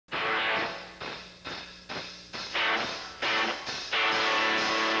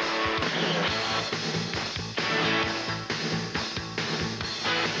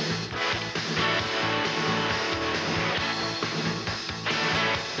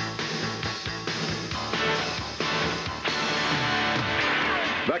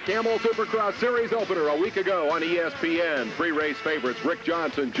Camel Supercross Series opener a week ago on ESPN. Pre-race favorites Rick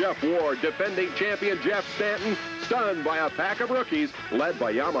Johnson, Jeff Ward, defending champion Jeff Stanton, stunned by a pack of rookies led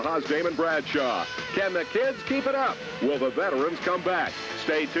by Yamaha's Damon Bradshaw. Can the kids keep it up? Will the veterans come back?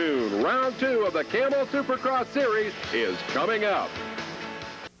 Stay tuned. Round 2 of the Camel Supercross Series is coming up.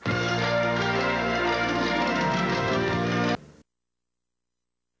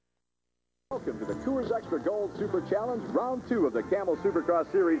 Welcome to the Coors Extra Gold Super Challenge, Round 2 of the Camel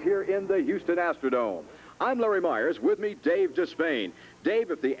Supercross Series here in the Houston Astrodome. I'm Larry Myers. With me, Dave Despain.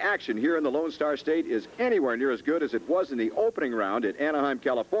 Dave, if the action here in the Lone Star State is anywhere near as good as it was in the opening round in Anaheim,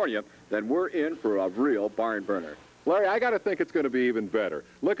 California, then we're in for a real barn burner. Larry, I got to think it's going to be even better.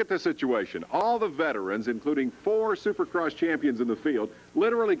 Look at the situation. All the veterans, including 4 Supercross champions in the field,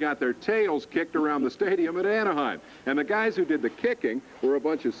 literally got their tails kicked around the stadium at Anaheim. And the guys who did the kicking were a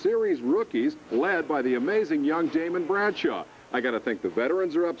bunch of series rookies led by the amazing young Damon Bradshaw. I got to think the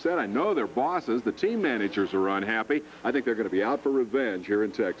veterans are upset. I know their bosses, the team managers are unhappy. I think they're going to be out for revenge here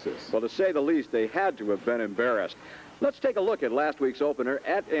in Texas. Well, to say the least, they had to have been embarrassed. Let's take a look at last week's opener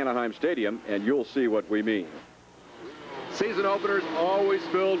at Anaheim Stadium, and you'll see what we mean. Season openers always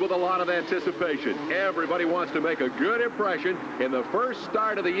filled with a lot of anticipation. Everybody wants to make a good impression in the first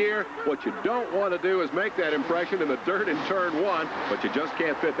start of the year. What you don't want to do is make that impression in the dirt in turn 1, but you just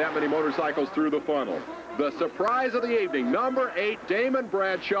can't fit that many motorcycles through the funnel. The surprise of the evening, number 8, Damon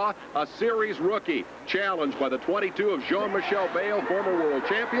Bradshaw, a series rookie, challenged by the 22 of Jean-Michel Bale, former world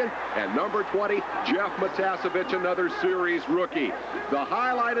champion, and number 20, Jeff Matasevich, another series rookie. The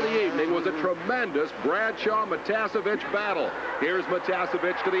highlight of the evening was a tremendous Bradshaw-Matasevich battle. Here's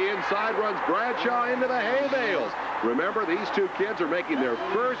Matasevich to the inside, runs Bradshaw into the hay bales. Remember, these two kids are making their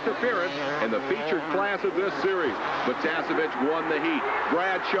first appearance in the featured class of this series. Matasevich won the heat.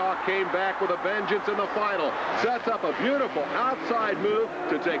 Bradshaw came back with a vengeance in the final. Sets up a beautiful outside move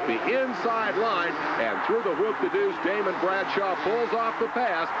to take the inside line, and through the whoop-de-deuce, Damon Bradshaw pulls off the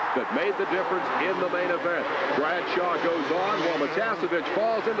pass that made the difference in the main event. Bradshaw goes on while Matasevich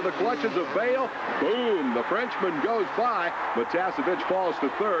falls into the clutches of Bale. Boom! The Frenchman goes by. Matasevich falls to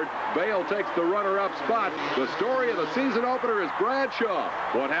third. Bale takes the runner-up spot. The story of the season opener is Bradshaw.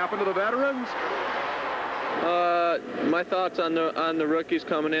 What happened to the veterans? My thoughts on the rookies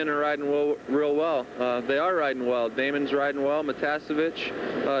coming in and riding real well. They are riding well. Damon's riding well.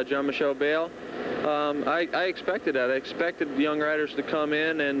 Matasevich, Jean-Michel Bale. I expected that. I expected young riders to come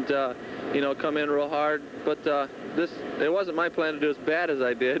in and come in real hard. But it wasn't my plan to do as bad as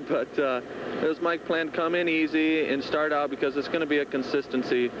I did. But it was my plan to come in easy and start out, because it's going to be a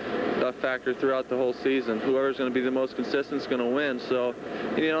consistency factor throughout the whole season. Whoever's going to be the most consistent is going to win. So,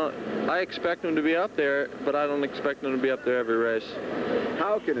 I expect them to be up there, but I don't expect them to be up there every race.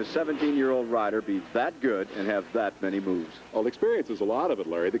 How can a 17-year-old rider be that good and have that many moves? Well, experience is a lot of it,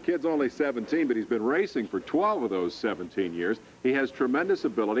 Larry. The kid's only 17, but he's been racing for 12 of those 17 years. He has tremendous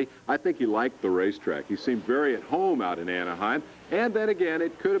ability. I think he liked the racetrack. He seemed very at home out in Anaheim. And then again,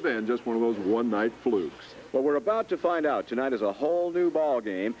 it could have been just one of those one-night flukes. Well, we're about to find out. Tonight is a whole new ball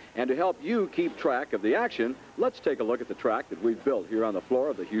game, and to help you keep track of the action, let's take a look at the track that we've built here on the floor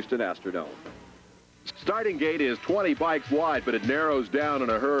of the Houston Astrodome. Starting gate is 20 bikes wide, but it narrows down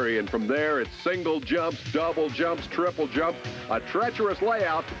in a hurry, and from there it's single jumps, double jumps, triple jumps, a treacherous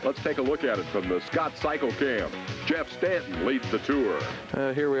layout. Let's take a look at it from the Scott Cycle Cam. Jeff Stanton leads the tour.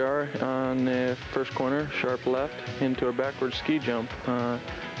 Here we are on the first corner, sharp left, into a backward ski jump.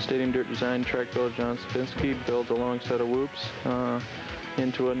 Stadium Dirt Design track builder John Sapinski builds a long set of whoops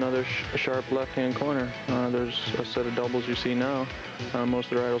into another sharp left-hand corner. There's a set of doubles you see now.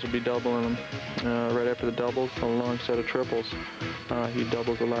 Most of the riders will be doubling them. Right after the doubles, a long set of triples. He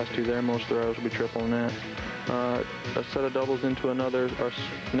doubles the last two there. Most of the riders will be tripling that. A set of doubles into another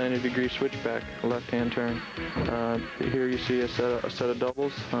 90-degree switchback, left-hand turn. Here you see a set of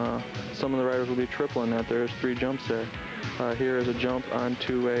doubles. Some of the riders will be tripling that. There's 3 jumps there. Here is a jump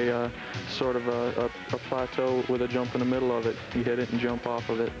onto a sort of a plateau with a jump in the middle of it. You hit it and jump off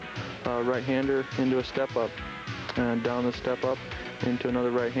of it. Right-hander into a step-up, and down the step-up into another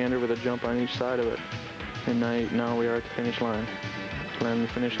right-hander with a jump on each side of it. And now we are at the finish line. Land the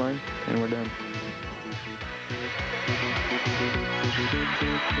finish line, and we're done.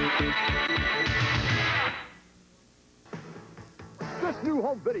 This new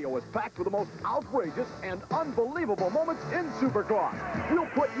home video is packed with the most outrageous and unbelievable moments in Supercross. We'll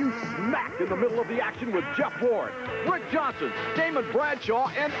put you smack in the middle of the action with Jeff Ward, Rick Johnson, Damon Bradshaw,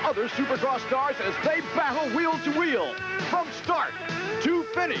 and other Supercross stars as they battle wheel to wheel. From start to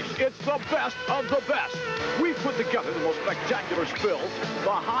finish, it's the best of the best. We've put together the most spectacular spills,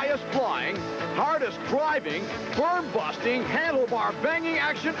 the highest flying, hardest driving, berm-busting, handlebar banging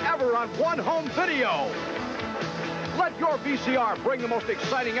action ever on one home video. Let your VCR bring the most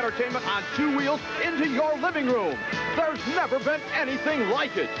exciting entertainment on two wheels into your living room. There's never been anything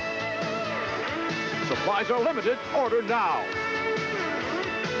like it. Supplies are limited. Order now.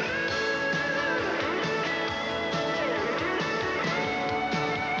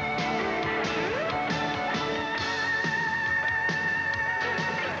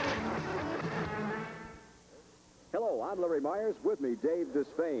 Hello, I'm Larry Myers. With me, Dave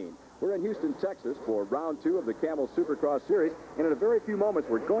Despain. We're in Houston, Texas for round 2 of the Camel Supercross Series. And in a very few moments,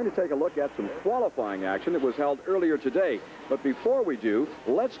 we're going to take a look at some qualifying action that was held earlier today. But before we do,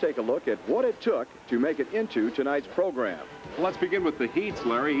 let's take a look at what it took to make it into tonight's program. Well, let's begin with the heats,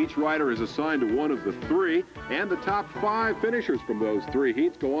 Larry. Each rider is assigned to one of the 3, and the top 5 finishers from those 3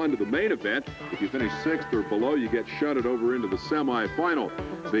 heats go on to the main event. If you finish 6th or below, you get shunted over into the semifinal.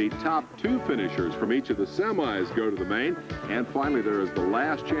 The top 2 finishers from each of the semis go to the main, and finally there is the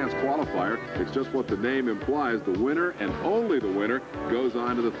last chance qualifier. It's just what the name implies. The winner, and only the winner, goes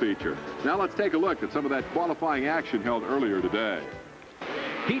on to the feature. Now let's take a look at some of that qualifying action held earlier today.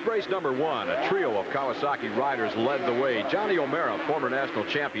 Heat race number 1, a trio of Kawasaki riders led the way. Johnny O'Mara, former national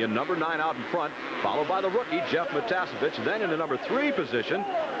champion, number 9 out in front, followed by the rookie, Jeff Matasevich. Then in the number 3 position,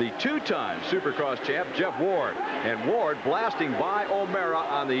 the 2-time Supercross champ, Jeff Ward. And Ward blasting by O'Mara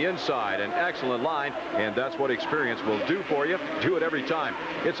on the inside. An excellent line, and that's what experience will do for you. Do it every time.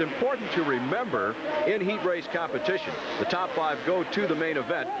 It's important to remember in heat race competition, the top 5 go to the main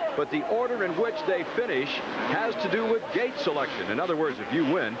event, but the order in which they finish has to do with gate selection. In other words, if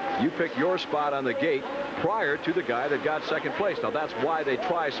you win, you pick your spot on the gate prior to the guy that got 2nd place. Now, that's why they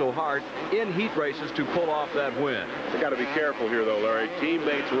try so hard in heat races to pull off that win. They got to be careful here, though, Larry.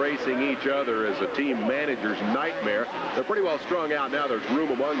 Teammates racing each other is a team manager's nightmare. They're pretty well strung out now. There's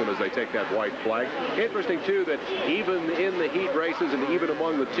room among them as they take that white flag. Interesting, too, that even in the heat races and even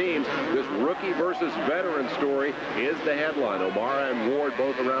among the teams, this rookie versus veteran story is the headline. O'Mara and Ward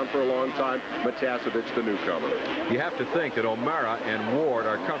both around for a long time. Matasevich, the newcomer. You have to think that O'Mara and Ward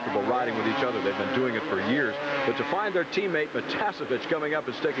are comfortable riding with each other. They've been doing it for years. But to find their teammate Matasevich coming up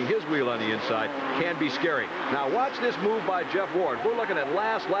and sticking his wheel on the inside can be scary. Now watch this move by Jeff Ward. We're looking at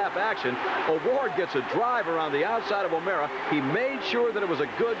last lap action. Ward gets a drive around the outside of O'Mara. He made sure that it was a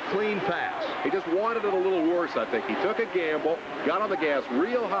good, clean pass. He just wanted it a little worse, I think. He took a gamble, got on the gas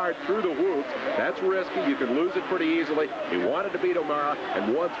real hard through the whoops. That's risky. You can lose it pretty easily. He wanted to beat O'Mara,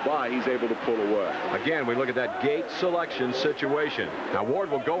 and once by, he's able to pull away. Again, we look at that gate selection situation. Now, Ward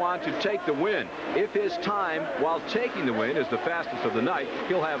will go on to take the win. If his time while taking the win is the fastest of the night,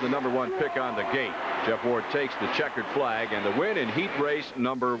 he'll have the number 1 pick on the gate. Jeff Ward takes the checkered flag and the win in heat race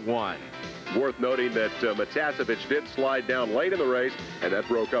number 1. Worth noting that Matasevich did slide down late in the race, and that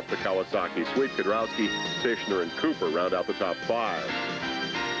broke up the Kawasaki sweep. Kudrowski, Tischner, and Cooper round out the top 5.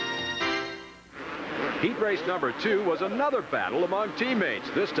 Heat race number 2 was another battle among teammates.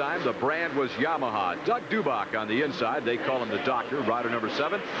 This time, the brand was Yamaha. Doug Dubach on the inside. They call him the Doctor, rider number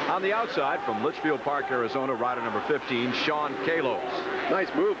 7. On the outside, from Litchfield Park, Arizona, rider number 15, Sean Kalos. Nice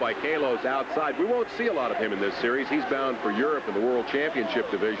move by Kalos outside. We won't see a lot of him in this series. He's bound for Europe in the World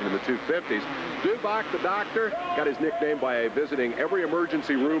Championship division in the 250s. Dubach, the Doctor, got his nickname by visiting every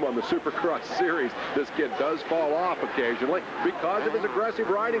emergency room on the Supercross series. This kid does fall off occasionally because of his aggressive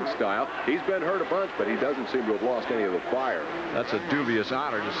riding style. He's been hurt a bunch, but he doesn't seem to have lost any of the fire. That's a dubious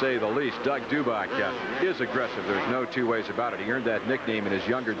honor, to say the least. Doug Dubach is aggressive. There's no two ways about it. He earned that nickname in his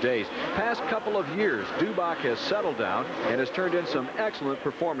younger days. Past couple of years, Dubach has settled down and has turned in some excellent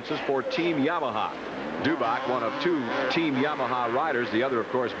performances for Team Yamaha. Dubach, one of 2 Team Yamaha riders, the other, of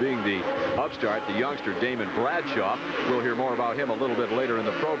course, being the upstart, the youngster Damon Bradshaw. We'll hear more about him a little bit later in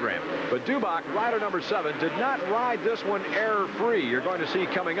the program. But Dubach, rider number 7, did not ride this one error-free. You're going to see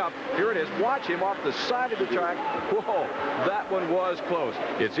coming up. Here it is. Watch him off the side of the track. Whoa, that one was close.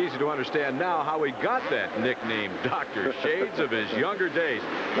 It's easy to understand now how he got that nickname, Doctor. Shades of his younger days.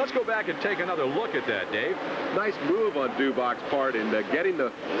 Let's go back and take another look at that, Dave. Nice move on Dubach's part in getting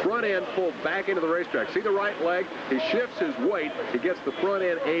the front end pulled back into the racetrack. See the right leg? He shifts his weight. He gets the front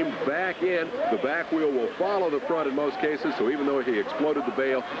end aimed back in. The back wheel will follow the front in most cases, so even though he exploded the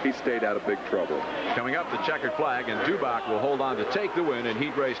bail, he stayed out of big trouble. Coming up, the checkered flag, and Dubach will hold on to take the win in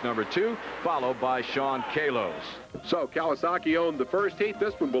heat race number 2, followed by Sean Kalos. So Kawasaki owned the first heat.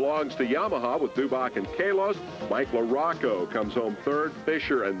 This one belongs to Yamaha with Dubach and Kalos. Mike LaRocco comes home third.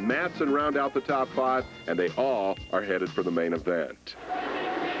 Fisher and Matson round out the top 5, and they all are headed for the main event.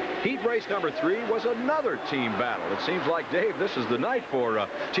 Heat race number 3 was another team battle. It seems like, Dave, this is the night for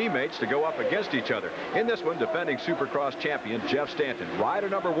teammates to go up against each other. In this one, defending Supercross champion Jeff Stanton, rider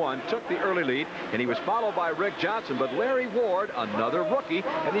number 1, took the early lead, and he was followed by Rick Johnson. But Larry Ward, another rookie,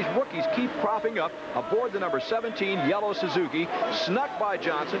 and these rookies keep cropping up aboard the number 17 yellow Suzuki, snuck by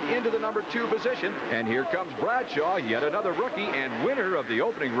Johnson into the number 2 position. And here comes Bradshaw, yet another rookie and winner of the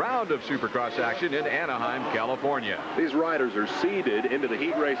opening round of Supercross action in Anaheim, California. These riders are seeded into the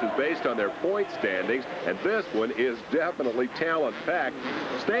heat races based on their point standings, and this one is definitely talent-packed.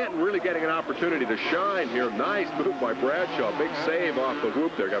 Stanton really getting an opportunity to shine here. Nice move by Bradshaw. Big save off the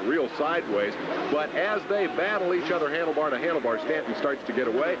whoop there. Got real sideways. But as they battle each other handlebar to handlebar, Stanton starts to get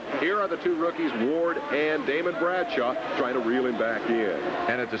away. Here are the 2 rookies, Ward and Damon Bradshaw, trying to reel him back in.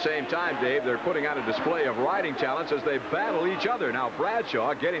 And at the same time, Dave, they're putting on a display of riding talents as they battle each other. Now,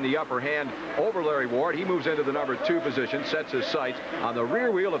 Bradshaw getting the upper hand over Larry Ward. He moves into the number 2 position, sets his sights on the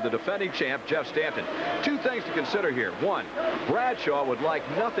rear wheel of the defending champ, Jeff Stanton. 2 things to consider here. 1, Bradshaw would like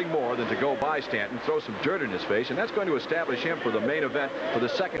nothing more than to go by Stanton, throw some dirt in his face, and that's going to establish him for the main event for the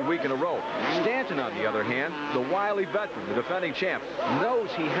 2nd week in a row. Stanton, on the other hand, the wily veteran, the defending champ,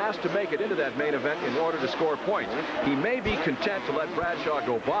 knows he has to make it into that main event in order to score points. He may be content to let Bradshaw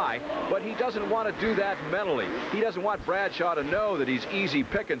go by, but he doesn't want to do that mentally. He doesn't want Bradshaw to know that he's easy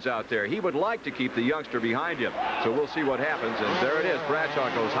pickings out there. He would like to keep the youngster behind him. So we'll see what happens, and there it is.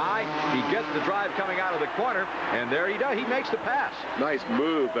 Bradshaw goes high. He gets the drive coming out of the corner, and there he does. He makes the pass. Nice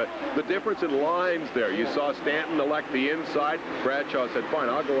move, but the difference in lines there. You saw Stanton elect the inside. Bradshaw said, fine,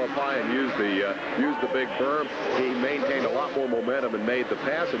 I'll go up high and use the big berm. He maintained a lot more momentum and made the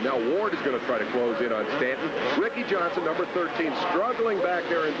pass, and now Ward is going to try to close in on Stanton. Ricky Johnson, number 13, struggling back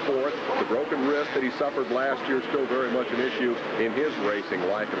there in 4th. The broken wrist that he suffered last year still very much an issue in his racing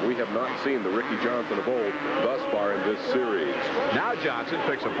life, and we have not seen the Ricky Johnson of old thus far in this series. Now Johnson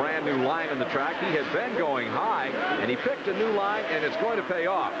picks a brand new line on the track. He had been going high, and he picked a new line, and it's going to pay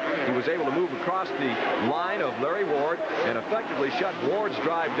off. He was able to move across the line of Larry Ward and effectively shut Ward's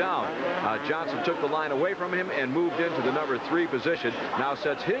drive down. Johnson took the line away from him and moved into the number 3 position. Now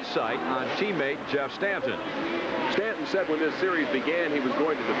sets his sight on teammate Jeff Stanton. Stanton said when this series began he was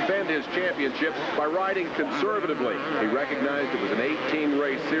going to defend his championship by riding conservatively. He recognized it was an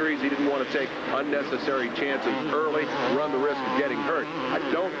 18-race series. He didn't want to take unnecessary chances early, run the risk of getting hurt. I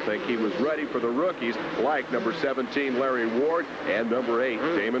don't think he was ready for the rookies like number 17 Larry Ward and number 8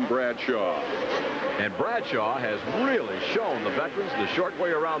 Damon Bradshaw. And Bradshaw has really shown the veterans the short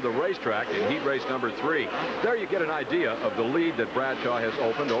way around the racetrack in heat race number 3. There you get an idea of the lead that Bradshaw has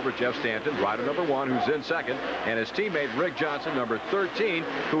opened over Jeff Stanton, rider number 1, who's in 2nd, and his teammate Rick Johnson, number 13,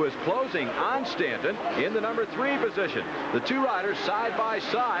 who is closing on Stanton in the number 3 position. The 2 riders side by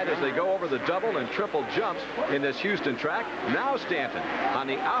side as they go over the double and triple jumps in this Houston track. Now Stanton on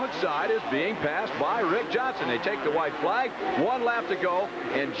the outside is being passed by Rick Johnson. They take the white flag, 1 lap to go,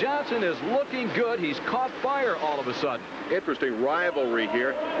 and Johnson is looking good. He's caught fire all of a sudden. Interesting rivalry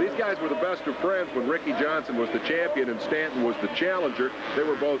here. These guys were the best of friends when Ricky Johnson was the champion and Stanton was the challenger. They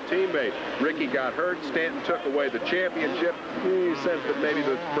were both teammates. Ricky got hurt. Stanton took away the championship. He says that maybe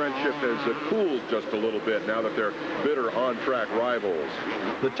the friendship has cooled just a little bit now that they're bitter on-track rivals.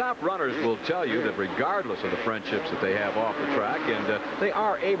 The top runners will tell you that regardless of the friendships that they have off the track, and they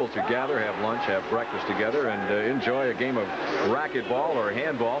are able to gather, have lunch, have breakfast together, and enjoy a game of racquetball or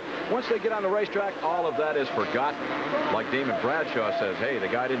handball. Once they get on the racetrack, all of that is forgotten. Like Damon Bradshaw says, hey, the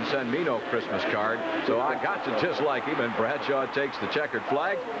guy didn't send me no Christmas card, so I got to just like him, and Bradshaw takes the checkered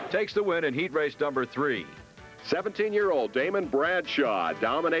flag, takes the win in heat race number 3. 17-year-old Damon Bradshaw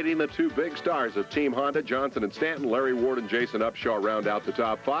dominating the 2 big stars of Team Honda, Johnson and Stanton. Larry Ward and Jason Upshaw round out the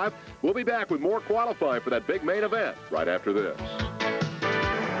top 5. We'll be back with more qualifying for that big main event right after this.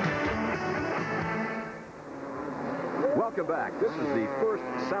 Welcome back. This is the first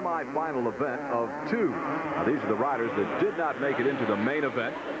semifinal event of 2. Now, these are the riders that did not make it into the main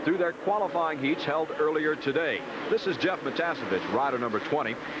event through their qualifying heats held earlier today. This is Jeff Matasevich, rider number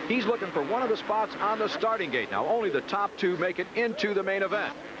 20. He's looking for one of the spots on the starting gate. Now, only the top 2 make it into the main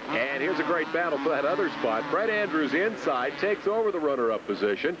event. And here's a great battle for that other spot. Fred Andrews inside takes over the runner-up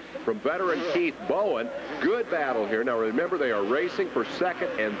position from veteran Keith Bowen. Good battle here. Now remember, they are racing for second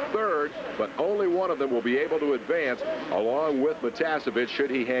and third, but only one of them will be able to advance along with Matasevich should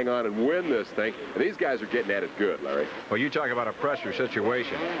he hang on and win this thing. And these guys are getting at it good, Larry. Well, you talk about a pressure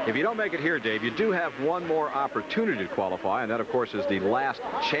situation. If you don't make it here, Dave, you do have one more opportunity to qualify, and that, of course, is the last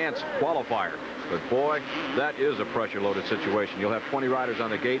chance qualifier. But, boy, that is a pressure-loaded situation. You'll have 20 riders on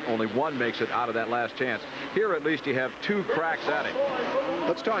the gate. Only one makes it out of that last chance. Here, at least, you have 2 cracks at it.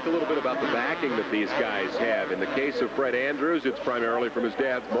 Let's talk a little bit about the backing that these guys have. In the case of Fred Andrews, it's primarily from his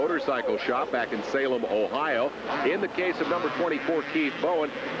dad's motorcycle shop back in Salem, Ohio. In the case of number 24, Keith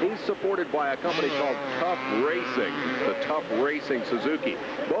Bowen, he's supported by a company called Tough Racing, the Tough Racing Suzuki.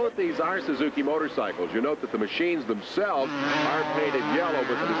 Both these are Suzuki motorcycles. You note that the machines themselves are painted yellow,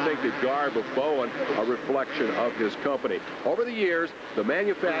 but the distinctive garb of Bowen, a reflection of his company. Over the years, the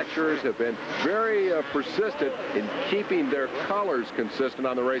manufacturers have been very persistent in keeping their colors consistent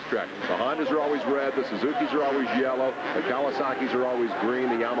on the racetrack. The Hondas are always red, the Suzukis are always yellow, the Kawasaki's are always green,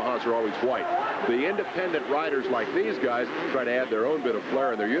 the Yamahas are always white. The independent riders like these guys try to add their own bit of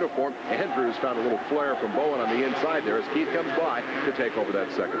flair in their uniform. Andrews found a little flair from Bowen on the inside there as Keith comes by to take over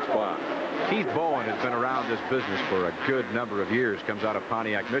that second spot. Keith Bowen has been around this business for a good number of years. Comes out of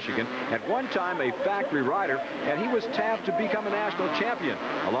Pontiac, Michigan. At one time a factory rider, and he was tapped to become a national champion.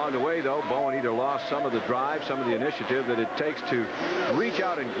 Along the way, though, Bowen either lost some of the drive, some of the initiative that it takes to reach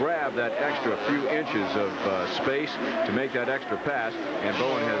out and grab that extra few inches of space to make that extra pass. And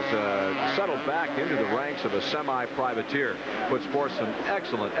Bowen has settled back into the ranks of a semi-privateer. Puts forth some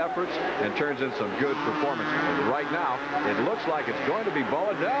excellent efforts and turns in some good performances. And right now, it looks like it's going to be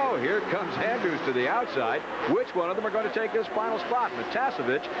Bowen. No, here comes Andrews to the outside. Which one of them are going to take this final spot?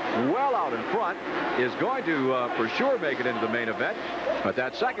 Matasevich, well out in front, is going to for sure make it into the main event. But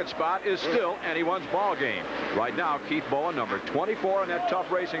that second spot is still anyone's ball game. Right now, Keith Bowen, number 24 in that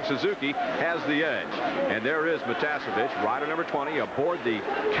Tough Racing Suzuki, has the edge. And there is Matasevich, rider number 20, aboard the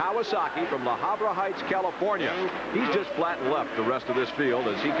Kawasaki from La Habra Heights, California. He's just flat left the rest of this field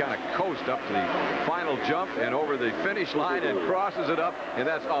as he kind of coasts up to the final jump and over the finish line and crosses it up. And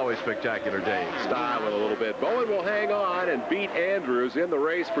that's always spectacular, Dave. Style it a little bit. Bowen will hang on and beat Andrews in the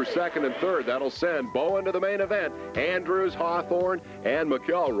race for second and third. That'll send Bowen to the main event. Andrews, Hawthorne, and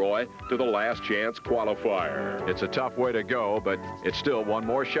McElroy to the last chance qualifier. It's a tough way to go, but it's still one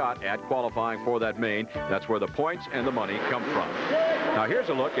more shot at qualifying for that main. That's where the points and the money come from. Now here's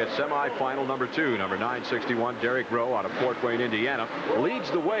a look at semifinal number 2. Number 961, Derek Rowe out of Fort Wayne, Indiana, leads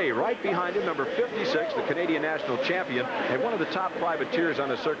the way. Right behind him, number 56, the Canadian national champion and one of the top privateers on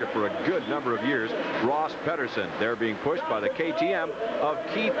the circuit for a good number of years, Ross Pedersen. They're being pushed by the KTM of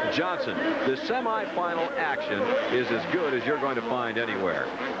Keith Johnson. The semifinal action is as good as you're going to find anywhere.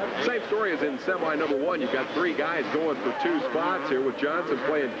 Same story as in semi number 1. You've got 3 guys going for 2 spots here with Johnson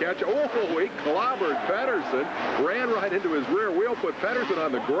playing catch. Oh, he clobbered Pedersen, ran right into his rear wheel, put Pedersen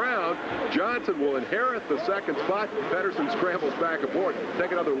on the ground. Johnson will inherit the second spot. Pedersen scrambles back aboard.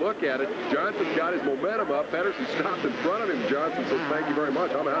 Take another look at it. Johnson's got his momentum up. Pedersen stopped in front of him. Johnson says, "Thank you very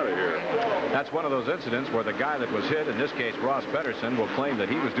much. I'm out of here." That's one of those incidents where the guy that was hit, in this case Ross Pedersen, will claim that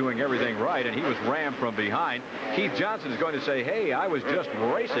he was doing everything right and he was rammed from behind. Keith Johnson is going to say, "Hey, I was just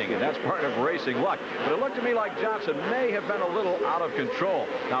racing," and that's part of racing luck. But it looked to me like Johnson may have been a little out of control.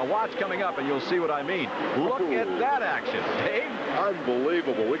 Now watch coming up and you'll see what I mean. Look at that action, Dave.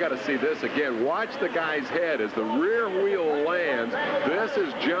 Unbelievable. We got to see this again. Watch the guy's head as the rear wheel lands. This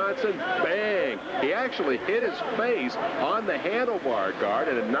is Johnson. Bang. He actually hit his face on the handlebar guard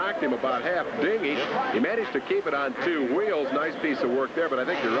and it knocked him about half dinghy. He managed to keep it on 2 wheels. Nice piece of work there, but I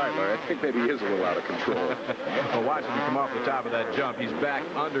think you're right, Larry. I think maybe he is a little out of control. Well, watch him come off the top of that jump. He's back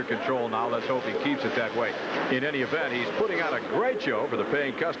under control now. Let's hope he keeps it that way. In any event, he's putting on a great show for the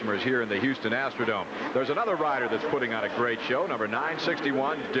paying customers here in the Houston Astrodome. There's another rider that's putting on a great show, number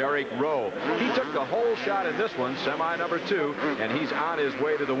 961, Derek Rowe. He took the whole shot in this one, semi number 2, and he's on his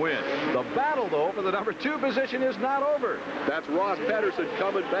way to the win. The battle, though, for the number 2 position is not over. That's Ross Pedersen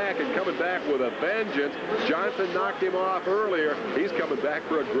coming back with a vengeance. Johnson knocked him off earlier. He's coming back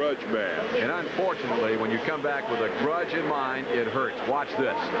for a grudge match. And unfortunately, when you come back with a grudge in mind, it hurts. Watch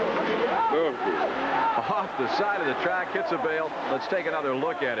this. Off the side of the track, hits a bale. Let's take another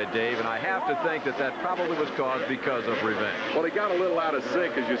look at it, Dave, and I have to think that that probably was caused because of revenge. Well, he got a little out of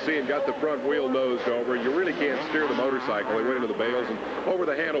sync, as you see, and got the front wheel nosed over. You really can't steer the motorcycle. He went into the bales and over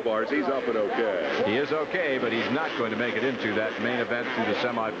the handlebars. He's up and okay. He is okay, but he's not going to make it into that main event through the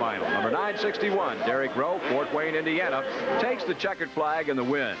semifinal. Number 961, Derek Rowe, Fort Wayne, Indiana, takes the checkered flag and the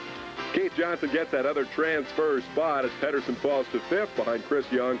win. Keith Johnson gets that other transfer spot as Pedersen falls to 5th behind Chris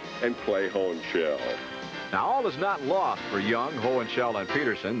Young and Clay Hohenschel. Now, all is not lost for Young, Hohenschel, and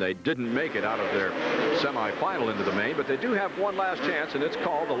Peterson. They didn't make it out of their semifinal into the main, but they do have one last chance, and it's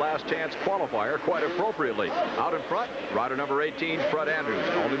called the last chance qualifier quite appropriately. Out in front, rider number 18, Fred Andrews.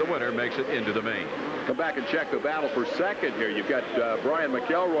 Only the winner makes it into the main. Come back and check the battle for second here. You've got Brian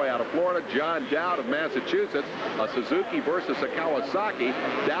McElroy out of Florida, John Dowd of Massachusetts, a Suzuki versus a Kawasaki.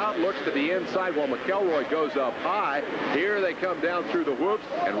 Dowd looks to the inside while McElroy goes up high. Here they come down through the whoops,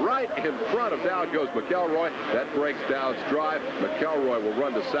 and right in front of Dowd goes McElroy. That breaks Dowd's drive. McElroy will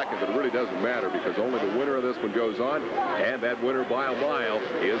run to second, but it really doesn't matter because only the winner of this one goes on, and that winner by a mile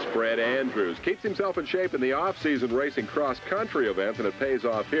is Fred Andrews. Keeps himself in shape in the off-season racing cross-country event, and it pays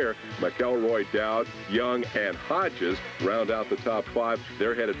off here. McElroy, Dowd, Young, and Hodges round out the top 5.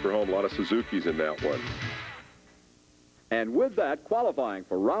 They're headed for home. A lot of Suzukis in that one. And with that, qualifying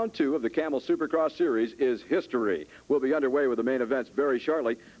for round 2 of the Camel Supercross Series is history. We'll be underway with the main events very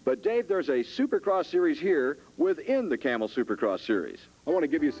shortly. But, Dave, there's a Supercross Series here within the Camel Supercross Series. I want to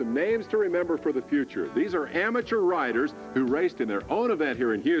give you some names to remember for the future. These are amateur riders who raced in their own event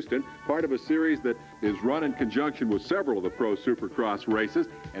here in Houston, part of a series that is run in conjunction with several of the pro Supercross races.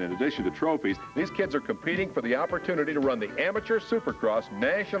 And in addition to trophies, these kids are competing for the opportunity to run the Amateur Supercross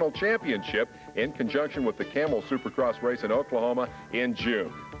National Championship in conjunction with the Camel Supercross race in Oklahoma in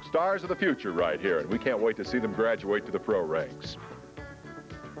June. Stars of the future right here, and we can't wait to see them graduate to the pro ranks.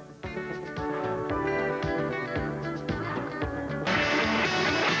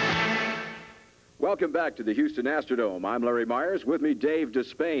 Welcome back to the Houston Astrodome. I'm Larry Myers. With me, Dave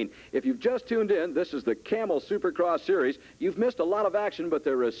Despain. If you've just tuned in, this is the Camel Supercross Series. You've missed a lot of action, but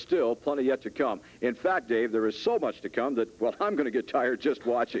there is still plenty yet to come. In fact, Dave, there is so much to come that, well, I'm going to get tired just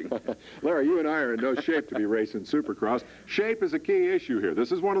watching. Larry, you and I are in no shape to be racing Supercross. Shape is a key issue here.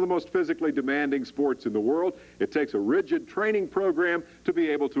 This is one of the most physically demanding sports in the world. It takes a rigid training program to be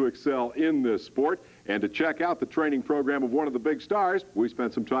able to excel in this sport. And to check out the training program of one of the big stars, we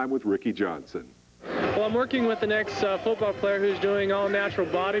spent some time with Ricky Johnson. Well, I'm working with an ex-football player who's doing all-natural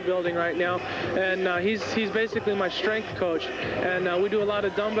bodybuilding right now, and he's basically my strength coach. And we do a lot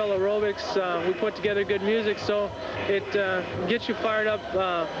of dumbbell aerobics. We put together good music, so it gets you fired up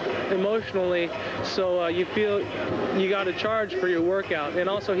emotionally, so you feel you got a charge for your workout. And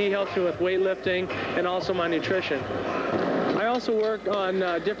also, he helps me with weightlifting and also my nutrition. I also work on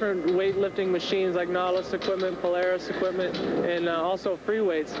different weightlifting machines like Nautilus equipment, Polaris equipment, and also free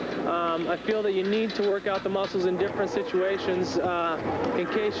weights. I feel that you need to work out the muscles in different situations in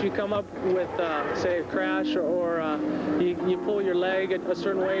case you come up with, say, a crash or you pull your leg a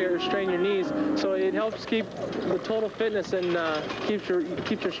certain way or strain your knees. So it helps keep the total fitness and keeps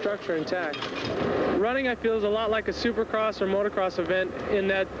your structure intact. Running, I feel, is a lot like a supercross or motocross event in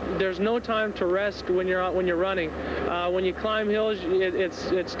that there's no time to rest when you're running. When you climb hills,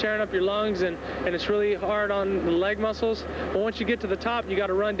 it's tearing up your lungs and it's really hard on the leg muscles. But once you get to the top, you got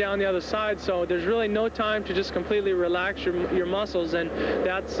to run down the other side. So there's really no time to just completely relax your muscles, and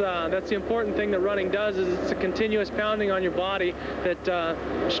that's the important thing that running does. Is it's a continuous pounding on your body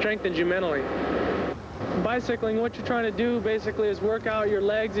that strengthens you mentally. Bicycling, what you're trying to do basically is work out your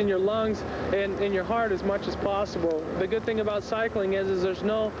legs and your lungs and your heart as much as possible. The good thing about cycling is there's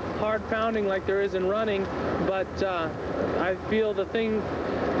no hard pounding like there is in running, but I feel the thing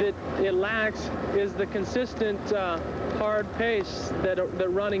that it lacks is the consistent hard pace that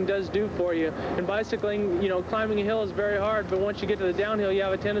running does do for you. In bicycling, you know, climbing a hill is very hard, but once you get to the downhill, you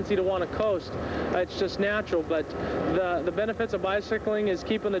have a tendency to want to coast. It's just natural, but the benefits of bicycling is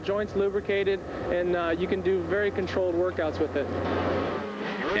keeping the joints lubricated, and you can do very controlled workouts with it.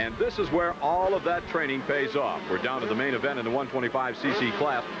 And this is where all of that training pays off. We're down to the main event in the 125cc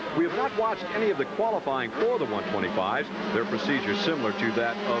class. We have not watched any of the qualifying for the 125s. Their procedure similar to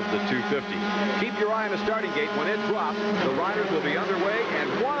that of the 250. Keep your eye on the starting gate. When it drops, the riders will be underway,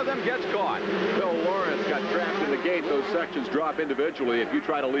 and one of them gets caught. Bill Lawrence got trapped in the gate. Those sections drop individually. If you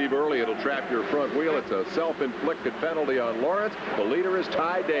try to leave early, it'll trap your front wheel. It's a self-inflicted penalty on Lawrence. The leader is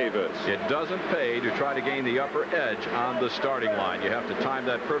Ty Davis. It doesn't pay to try to gain the upper edge on the starting line. You have to time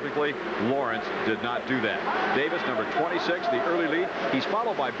that perfectly. Lawrence did not do that. Davis, number 26, the early lead. He's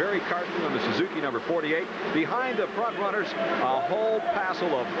followed by Barry Carton on the Suzuki, number 48. Behind the front runners, a whole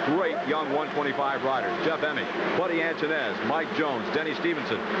passel of great young 125 riders. Jeff Emig, Buddy Antunez, Mike Jones, Denny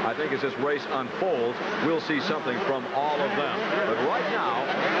Stevenson. I think as this race unfolds, we'll see something from all of them. But right now,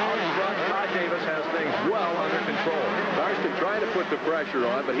 out front, Ty Davis has things well under control. Cars to Stevenson trying to put the pressure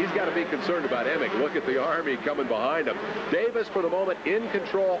on, but he's got to be concerned about Emig. Look at the Army coming behind him. Davis, for the moment, in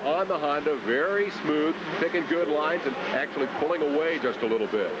control on the Honda. Very smooth, picking good lines and actually pulling away just a little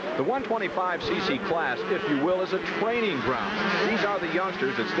bit. The 125cc class, if you will, is a training ground. These are the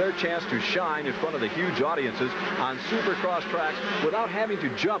youngsters. It's their chance to shine in front of the huge audiences on supercross tracks without having to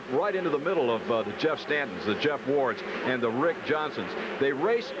jump right into the middle of the Jeff Stantons, the Jeff Wards, and the Rick Johnsons. They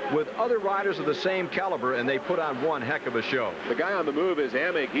race with other riders of the same caliber, and they put on one heck of a show. The guy on the move is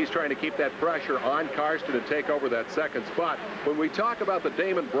Emig. He's trying to keep that pressure on Karsten and take over that second spot. When we talk about the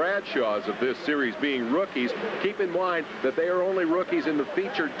Damon Bradshaws of this series being rookies, keep in mind that they are only rookies in the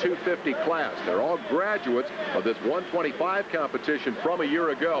featured 250 class. They're all graduates of this 125 competition from a year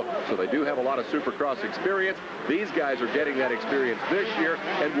ago, so they do have a lot of supercross experience. These guys are getting that experience this year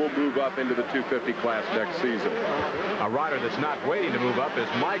and will move up into the 250 class next season. A rider that's not waiting to move up is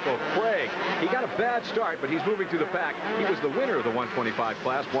Michael Craig. He got a bad start, but he's moving through the pack. He was the winner of the 125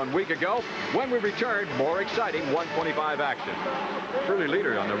 class 1 week ago. When we return, more exciting 125 action. Early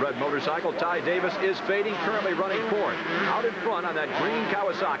leader on the red motorcycle, Ty Davis, is fading, currently running fourth. Out in front on that green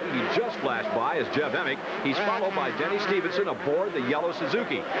Kawasaki, he just flashed by as Jeff Emig. He's followed by Denny Stevenson aboard the yellow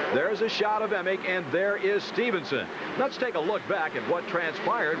Suzuki. There's a shot of Emig, and there is Stevenson. Let's take a look back at what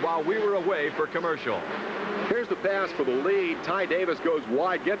transpired while we were away for commercial. Here's the pass for the lead. Ty Davis goes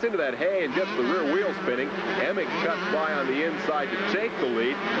wide, gets into that hay, and gets the rear wheel spinning. Emig cuts by on the inside to take the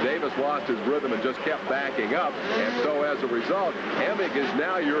lead. Davis lost his rhythm and just kept backing up. And so as a result, Emig is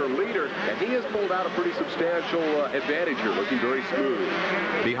now your leader, and he has pulled out a pretty substantial advantage here, looking very smooth.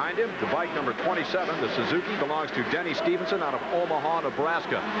 Behind him, the bike number 27, the Suzuki, belongs to Denny Stevenson out of Omaha,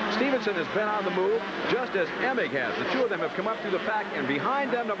 Nebraska. Stevenson has been on the move, just as Emig has. The two of them have come up through the pack, and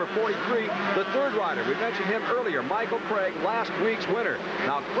behind them, number 43, the third rider. We mentioned him earlier, Michael Craig, last week's winner.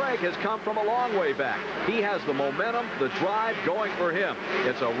 Now, Craig has come from a long way back. He has the momentum, the drive going for him.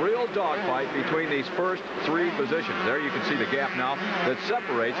 It's a real dogfight between these first three positions. There you can see the gap now that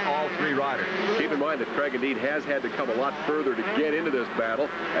separates all three riders. Keep in mind that Craig indeed has had to come a lot further to get into this battle.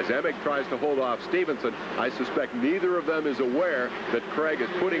 As Emig tries to hold off Stevenson, I suspect neither of them is aware that Craig is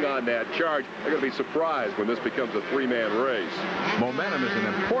putting on that charge. They're going to be surprised when this becomes a three-man race. Momentum is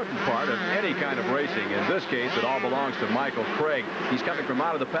an important part of any kind of racing. In this case, it all belongs to Michael Craig. He's coming from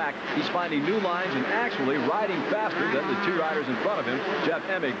out of the pack. He's finding new lines and actually riding faster than the two riders in front of him. Jeff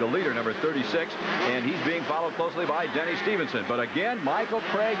Emig, the leader, number 36, and he's being followed closely by Denny Stevenson. But again, Michael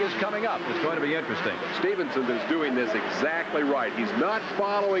Craig is coming up. It's going to be interesting. Stevenson is doing this exactly right. He's not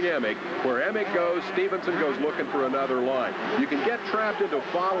following Emig. Where Emig goes, Stevenson goes looking for another line. You can get trapped into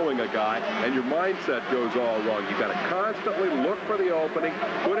following a guy, and your mindset goes all wrong. You've got to constantly look for the opening,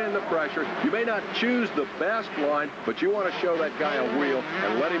 put in the pressure. You may not choose the best line, but you want to show that guy a wheel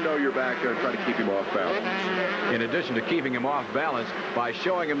and let him know you're back there and try to keep him off balance. In addition to keeping him off balance, by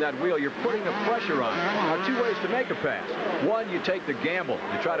showing him that wheel, you're putting the pressure on. Now, two ways to make a pass. One, you take the gamble.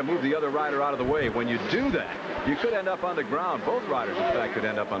 You try to move the other rider out of the way. When you do that, you could end up on the ground. Both riders, in fact, could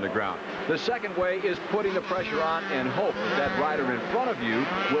end up on the ground. The second way is putting the pressure on and hope that rider in front of you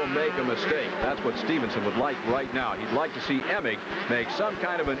will make a mistake. That's what Stevenson would like right now. He'd like to see Emig make some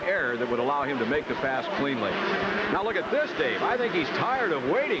kind of an error that would allow him to make the pass cleanly. Now look at this, Dave. I think he's tired of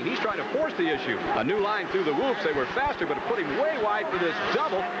waiting. He's trying to force the issue. A new line through the whoops. They were faster, but it put him way wide for this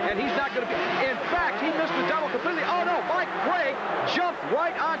double, and he's not going to be... In fact, he missed the double completely. Oh, no, Mike Craig jumped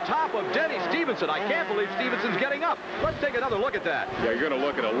right on top of Denny Stevenson. I can't believe Stevenson's getting up. Let's take another look at that. Yeah, you're going to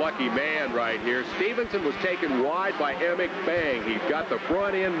look at a lucky man right here. Stevenson was taken wide by Emig. Bang. He got the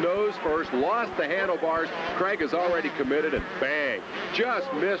front end nose first, lost the handlebars. Craig is already committed, and bang.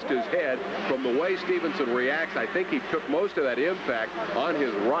 Just missed his head. From the way Stevenson reacts, I think he took most of that impact on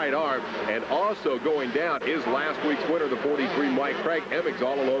his right arm, and also going down is last week's winner, the 43 Mike Craig. Emig's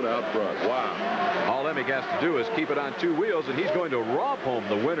all alone out front. Wow. All Emig has to do is keep it on two wheels, and he's going to romp home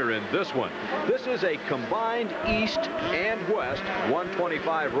the winner in this one. This is a combined East and West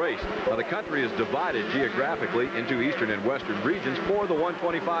 125 race. Now, the country is divided geographically into Eastern and Western regions for the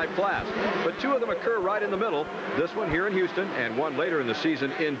 125 class, but two of them occur right in the middle. This one here in Houston and one later in the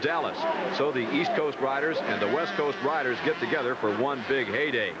season in Dallas. So the East Coast riders and the West Coast riders get together for one big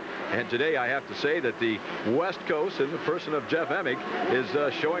heyday. And today I have to say that the West Coast, in the person of Jeff Emig,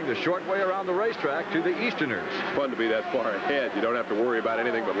 is showing the short way around the racetrack to the Easterners. Fun to be that far ahead. You don't have to worry about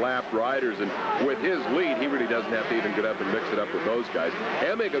anything but lapped riders, and with his lead, he really doesn't have to even get up and mix it up with those guys.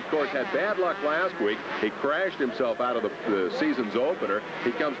 Emig, of course, had bad luck last week. He crashed himself out of the season's opener.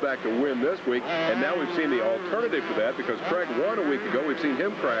 He comes back to win this week, and now we've seen the alternative to that because Craig won a week ago. We've seen him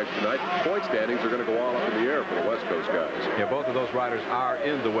rim crash tonight. Point standings are going to go all up in the air for the West Coast guys. Yeah, both of those riders are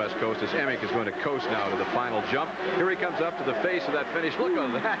in the West Coast as Emig is going to coast now to the final jump. Here he comes up to the face of that finish. Look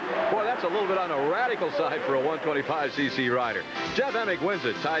at that. Boy, that's a little bit on the radical side for a 125cc rider. Jeff Emig wins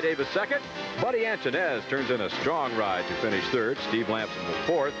it. Ty Davis second. Buddy Antonez turns in a strong ride to finish third. Steve Lampson was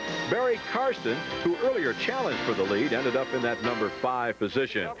fourth. Barry Karsten, who earlier challenged for the lead, ended up in that number 5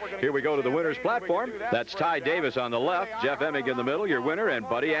 position. Here we go to the winner's platform. That's Ty Davis on the left, Jeff Emig in the middle, your winner, and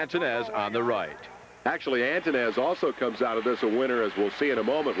Buddy Antonez on the right. Actually, Antonez also comes out of this a winner, as we'll see in a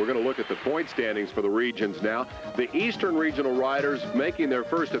moment. We're going to look at the point standings for the regions now. The Eastern Regional riders making their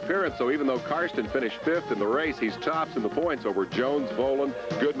first appearance, so even though Karsten finished 5th in the race, he's tops in the points over Jones, Volan,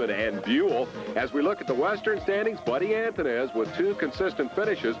 Goodman, and Buell. As we look at the Western standings, Buddy Antonez, with 2 consistent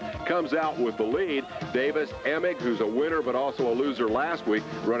finishes, comes out with the lead. Davis, Emig, who's a winner but also a loser last week,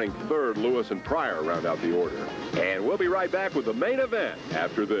 running 3rd. Lewis and Pryor round out the order. And we'll be right back with the main event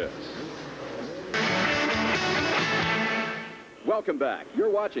after this. Welcome back. You're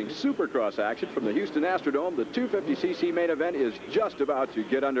watching Supercross action from the Houston Astrodome. The 250cc main event is just about to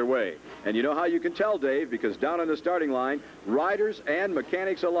get underway. And you know how you can tell, Dave, because down on the starting line, riders and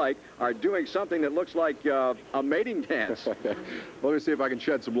mechanics alike are doing something that looks like a mating dance. Let me see if I can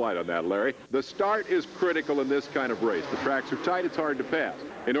shed some light on that, Larry. The start is critical in this kind of race. The tracks are tight, it's hard to pass.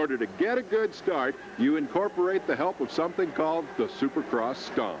 In order to get a good start, you incorporate the help of something called the Supercross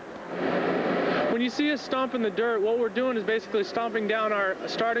stomp. When you see us stomp in the dirt, what we're doing is basically stomping down our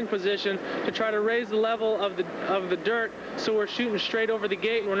starting position to try to raise the level of the dirt, so we're shooting straight over the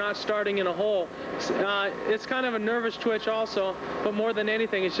gate and we're not starting in a hole. It's kind of a nervous twitch also, but more than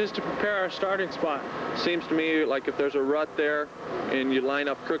anything, it's just to prepare our starting spot. Seems to me like if there's a rut there and you line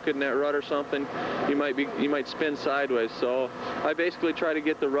up crooked in that rut or something, you might spin sideways. So I basically try to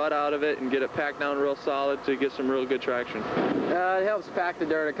get the rut out of it and get it packed down real solid to get some real good traction. It helps pack the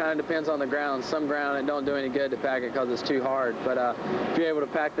dirt. It kind of depends on the ground. Some ground it don't do any good to pack it because it's too hard. But if you're able to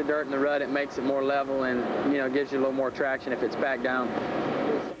pack the dirt in the rut, it makes it more level and gives you a little more traction if it's packed down.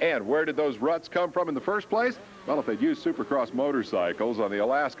 And where did those ruts come from in the first place? Well, if they'd used Supercross motorcycles on the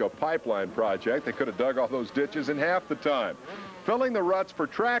Alaska pipeline project, they could have dug all those ditches in half the time. Filling the ruts for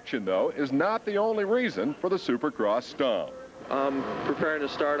traction, though, is not the only reason for the Supercross stomp. Preparing to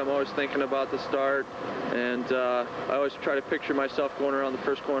start, I'm always thinking about the start, and I always try to picture myself going around the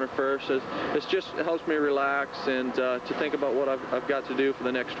first corner first. It helps me relax and to think about what I've got to do for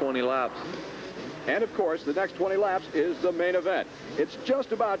the next 20 laps. And of course, the next 20 laps is the main event. It's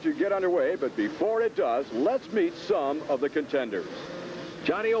just about to get underway, but before it does, let's meet some of the contenders.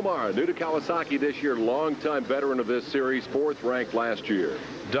 Johnny O'Mara, new to Kawasaki this year, longtime veteran of this series, 4th ranked last year.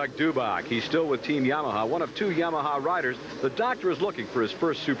 Doug Dubach, he's still with Team Yamaha, one of 2 Yamaha riders. The doctor is looking for his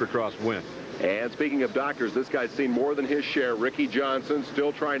first Supercross win. And speaking of doctors, this guy's seen more than his share. Ricky Johnson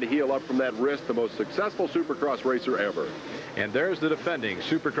still trying to heal up from that wrist, the most successful Supercross racer ever. And there's the defending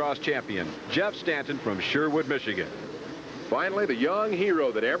Supercross champion, Jeff Stanton from Sherwood, Michigan. Finally, the young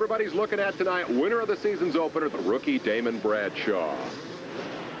hero that everybody's looking at tonight, winner of the season's opener, the rookie Damon Bradshaw.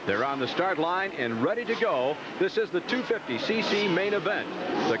 They're on the start line and ready to go. This is the 250cc main event.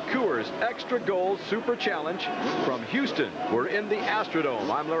 The Coors Extra Gold Super Challenge from Houston. We're in the Astrodome.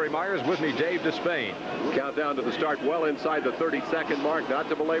 I'm Larry Myers. With me, Dave Despain. Countdown to the start well inside the 30-second mark. Not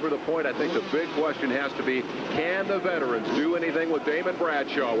to belabor the point, I think the big question has to be, can the veterans do anything with Damon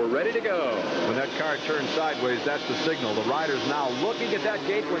Bradshaw? We're ready to go. When that car turns sideways, that's the signal. The riders now looking at that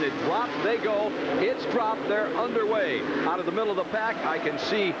gate. When it drops, they go. It's dropped. They're underway. Out of the middle of the pack, I can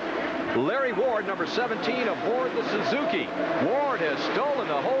see Larry Ward, number 17, aboard the Suzuki. Ward has stolen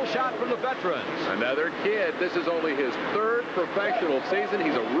the whole shot from the veterans. Another kid. This is only his 3rd professional season.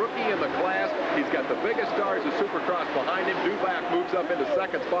 He's a rookie in the class. He's got the biggest stars of Supercross behind him. Dubach moves up into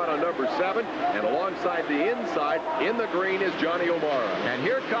 2nd spot on number 7. And alongside the inside, in the green, is Johnny O'Mara. And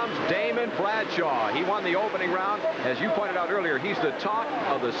here comes Damon Bradshaw. He won the opening round. As you pointed out earlier, he's the talk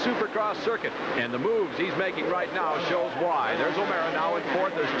of the Supercross circuit. And the moves he's making right now shows why. There's O'Mara now in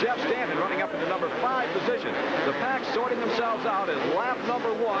 4th. There's Jeff Stanton running up into number 5 position. The pack sorting themselves out as lap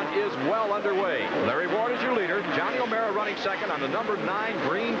number 1 is well underway. Larry Ward is your leader. Johnny O'Mara running 2nd on the number 9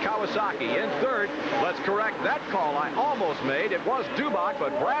 green Kawasaki. In 3rd, let's correct that call I almost made. It was Dubach,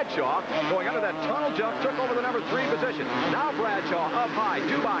 but Bradshaw, going under that tunnel jump, took over the number 3 position. Now Bradshaw up high.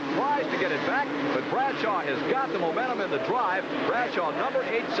 Dubach tries to get it back, but Bradshaw has got the momentum in the drive. Bradshaw, number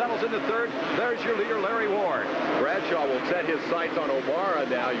 8, settles into 3rd. There's your leader, Larry Ward. Bradshaw will set his sights on O'Mara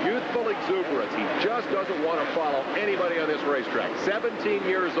now. Youthful exuberance. He just doesn't want to follow anybody on this racetrack. 17 17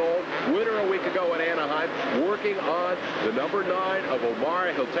 years old, winner a week ago in Anaheim, working on the number 9 of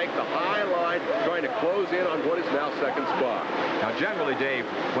O'Mara. He'll take the high line, trying to close in on what is now second spot. Now, generally, Dave,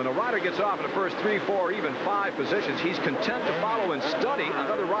 when a rider gets off in the first 3, 4, even 5 positions, he's content to follow and study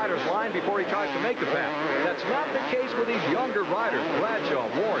another rider's line before he tries to make the pass. That's not the case with these younger riders, Bradshaw,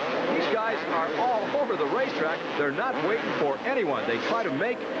 Ward. These guys are all over the racetrack. They're not waiting for anyone. They try to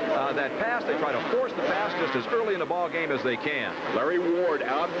make that pass. They try to force the pass just as early in the ball game as they can. Larry Ward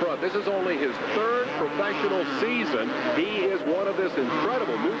out front. This is only his 3rd professional season. He is one of this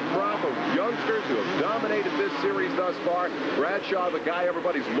incredible new crop of youngsters who have dominated this series thus far. Bradshaw, the guy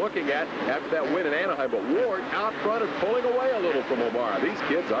everybody's looking at after that win in Anaheim, but Ward out front and pulling away a little from O'Mara. These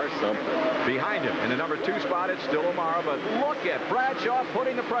kids are something. Behind him in the number 2 spot, it's still O'Mara, but look at Bradshaw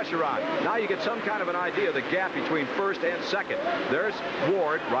putting the pressure on. Now you get some kind of an idea of the gap between first and second. There's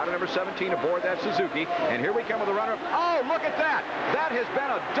Ward, rider number 17 aboard that Suzuki, and here we come with the runner. Oh, look at that! That has been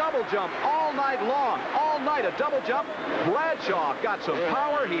a double jump all night long. All night, a double jump. Bradshaw got some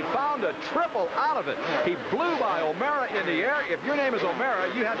power. He found a triple out of it. He blew by O'Mara in the air. If your name is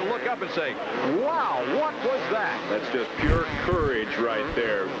O'Mara, you had to look up and say, wow, what was that? That's just pure courage right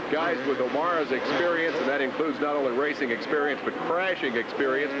there. Guys with O'Mara's experience, and that includes not only racing experience, but crashing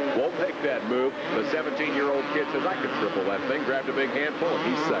experience, won't make that move. The 17-year-old kid says, I could triple that thing, grabbed a big handful,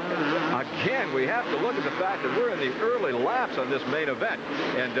 and he's second. Again, we have to look at the fact that we're in the early laps on this main event.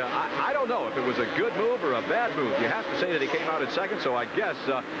 And I don't know if it was a good move or a bad move. You have to say that he came out in second, so I guess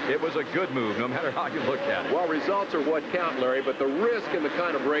it was a good move, no matter how you look at it. Well, results are what count, Larry, but the risk in the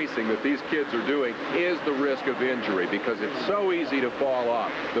kind of racing that these kids are doing is the risk of injury, because it's so easy to fall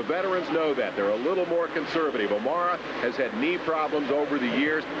off. The veterans know that. They're a little more conservative. O'Mara has had knee problems over the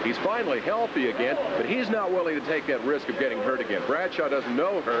years. He's finally healthy again, but he's not willing to take that risk of getting hurt again. Bradshaw doesn't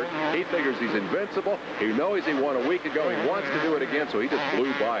know hurt. He figures he's invincible. He knows he won a week ago. He wants to do it again, so he just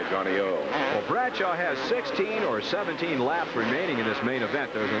blew by Johnny O. Well, Bradshaw has 16 or 17 laps remaining in this main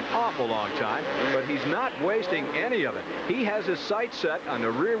event. There's an awful long time, but he's not wasting any of it. He has his sights set on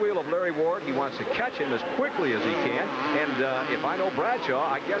the rear wheel of Larry Ward. He wants to catch him as quickly as he can, and if I know Bradshaw,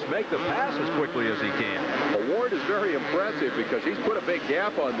 I guess make the pass as quickly as he can. Well, Ward is very impressive because he's put a big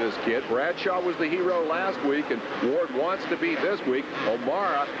gap on this kid. Bradshaw was the hero last week, and Ward wants to be this week.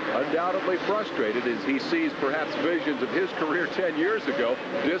 O'Mara undoubtedly frustrated as he sees perhaps visions of his career 10 years ago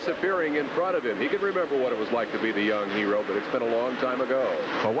disappearing in front of him. He can remember what it was like to be the young hero, but it's been a long time ago.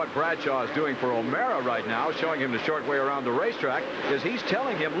 Well, what Bradshaw is doing for O'Mara right now, showing him the short way around the racetrack, is he's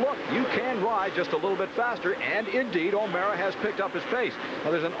telling him, look, you can ride just a little bit faster, and indeed, O'Mara has picked up his pace.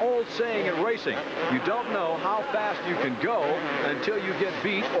 Now, there's an old saying in racing, you don't know how fast you can go until you get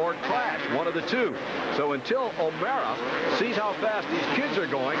beat or crash, one of the two. So until O'Mara sees how fast these kids are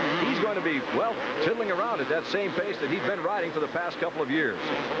going, he's going to be, well, tiddling around at that same pace that he's been riding for the past couple of years.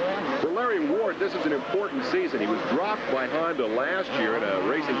 For Larry Ward, this is an important season. He was dropped by Honda last year in a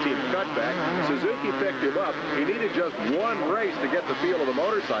racing team cutback. Suzuki picked him up. He needed just one race to get the feel of the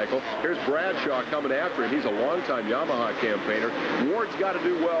motorcycle. Here's Bradshaw coming after him. He's a longtime Yamaha campaigner. Ward's got to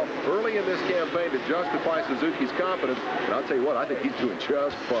do well early in this campaign to justify Suzuki's confidence. And I'll tell you what, I think he's doing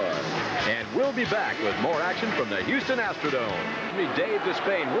just fine. And we'll be back with more action from the Houston Astrodome. Me, Dave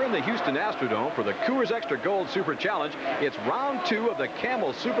Despain. We're in the Houston Astrodome for the Coors Extra Gold Super Challenge. It's round 2 of the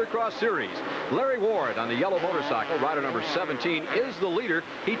Camel Supercross Series. Larry Ward on the yellow motorcycle, rider number 17, is the leader.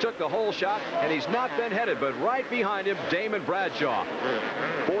 He took the whole shot, and he's not been headed, but right behind him, Damon Bradshaw.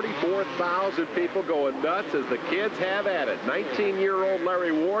 44,000 people going nuts as the kids have at it. 19-year-old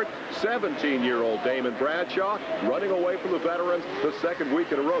Larry Ward, 17-year-old Damon Bradshaw, running away from the veterans the second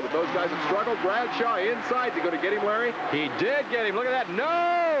week in a row. But those guys have struggled. Bradshaw inside. Is he going to get him, Larry? He did get him. Look at that.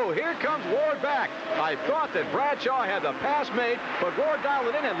 No! Here comes Ward back. I thought that Bradshaw had the pass made, but Ward dialed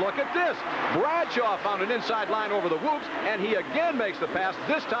it in, and look at this. Bradshaw found an inside line over the whoops, and he again makes the pass.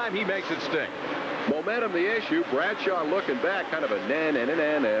 This time he makes it stick. Momentum the issue. Bradshaw looking back, kind of a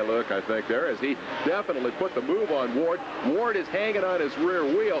na-na-na-na look, I think, there, as he definitely put the move on Ward. Ward is hanging on his rear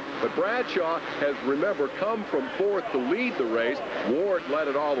wheel, but Bradshaw has, remember, come from fourth to lead the race. Ward led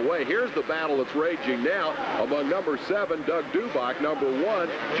it all the way. Here's the battle that's raging now among number 7, Doug Dubach, number 1,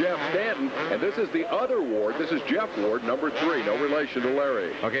 Jeff Stanton, and this is the other Ward. This is Jeff Ward, number 3, no relation to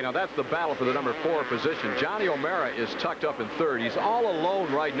Larry. Okay, now that's the battle for the number 4 position. Johnny O'Mara is tucked up in third. He's all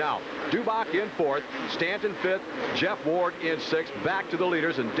alone right now. Dubach in fourth. fourth, Stanton fifth, Jeff Ward in sixth, back to the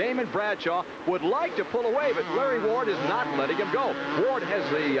leaders, and Damon Bradshaw would like to pull away, but Larry Ward is not letting him go. Ward has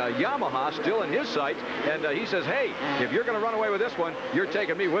the Yamaha still in his sights, and he says, hey, if you're going to run away with this one, you're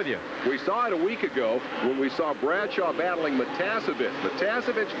taking me with you. We saw it a week ago when we saw Bradshaw battling Matasevich.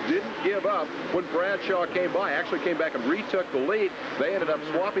 Matasevich didn't give up when Bradshaw came by, actually came back and retook the lead. They ended up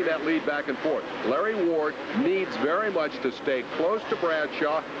swapping that lead back and forth. Larry Ward needs very much to stay close to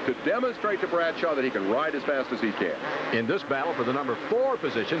Bradshaw to demonstrate to Bradshaw that he can ride as fast as he can. In this battle for the number 4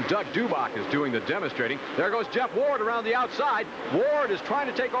 position, Doug Dubach is doing the demonstrating. There goes Jeff Ward around the outside. Ward is trying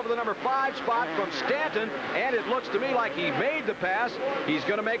to take over the number 5 spot from Stanton, and it looks to me like he made the pass. He's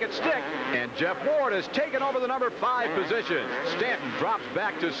going to make it stick, and Jeff Ward has taken over the number 5 position. Stanton drops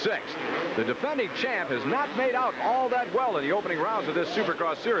back to 6th. The defending champ has not made out all that well in the opening rounds of this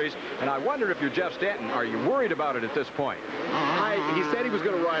Supercross series, and I wonder if you're Jeff Stanton, are you worried about it at this point? He said he was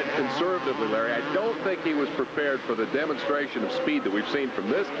going to ride conservatively, Larry. I don't think he was prepared for the demonstration of speed that we've seen from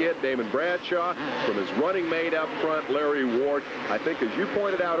this kid, Damon Bradshaw, from his running mate up front, Larry Ward. I think, as you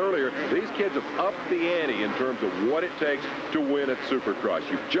pointed out earlier, these kids have upped the ante in terms of what it takes to win at Supercross.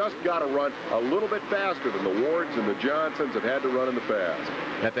 You've just got to run a little bit faster than the Wards and the Johnsons have had to run in the past.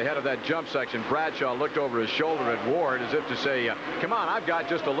 At the head of that jump section, Bradshaw looked over his shoulder at Ward as if to say, come on, I've got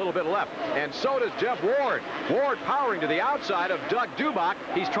just a little bit left. And so does Jeff Ward. Ward powering to the outside of Doug Dubach.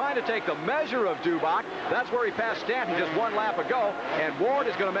 He's trying to take the measure of Dubach. That's where he passed Stanton just one lap ago. And Ward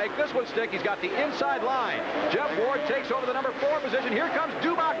is going to make this one stick. He's got the inside line. Jeff Ward takes over the number 4 position. Here comes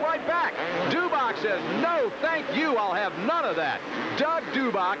Dubach right back. Dubach says, no, thank you. I'll have none of that. Doug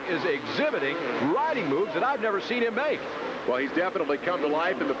Dubach is exhibiting riding moves that I've never seen him make. Well, he's definitely come to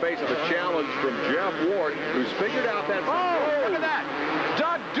life in the face of the challenge from Jeff Ward, who's figured out that... Oh, look at that.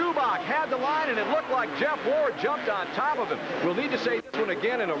 Doug Dubach had the line, and it looked like Jeff Ward jumped on top of him. We'll need to say this one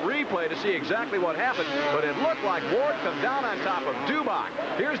again in a replay to see exactly what happened, but it looked like Ward come down on top of Dubach.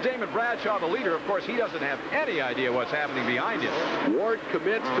 Here's Damon Bradshaw, the leader. Of course, he doesn't have any idea what's happening behind him. Ward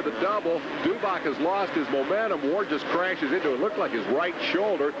commits to the double. Dubach has lost his momentum. Ward just crashes into it. Looked like his right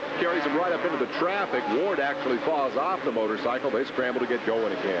shoulder carries him right up into the traffic. Ward actually falls off the motorcycle. They scramble to get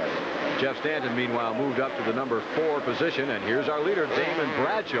going again. Jeff Stanton, meanwhile, moved up to the number 4 position, and here's our leader, Damon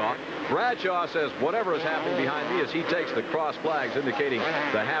Bradshaw. Bradshaw says whatever is happening behind me as he takes the cross flags indicating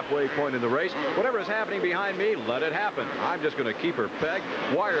the halfway point in the race. Whatever is happening behind me, let it happen. I'm just going to keep her pegged,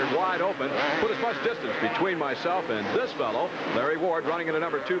 wired wide open, put as much distance between myself and this fellow, Larry Ward, running in the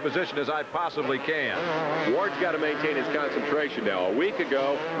number 2 position as I possibly can. Ward's got to maintain his concentration now. A week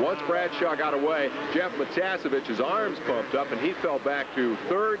ago, once Bradshaw got away, Jeff Matasevich's arms pumped up, and he fell back to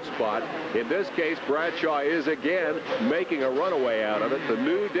 3rd spot. In this case, Bradshaw is again making a runaway out of it. The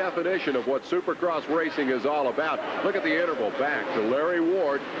new definition of what Supercross racing is all about. Look at the interval back to Larry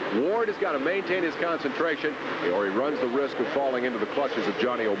Ward. Ward has got to maintain his concentration, or he runs the risk of falling into the clutches of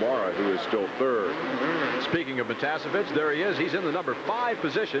Johnny O'Mara, who is still 3rd. Speaking of Matasevich, there he is. He's in the number 5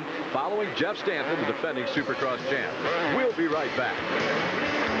 position, following Jeff Stanton, the defending Supercross champ. We'll be right back.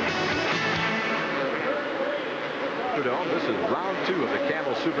 This is round 2 of the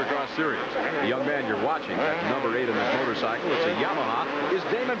Camel Supercross Series. The young man you're watching at number 8 in this motorcycle, it's a Yamaha, is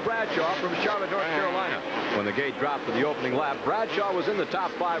Damon Bradshaw from Charlotte, North Carolina. When the gate dropped for the opening lap, Bradshaw was in the top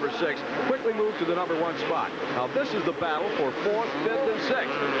 5 or 6, quickly moved to the number 1 spot. Now this is the battle for 4th, 5th, and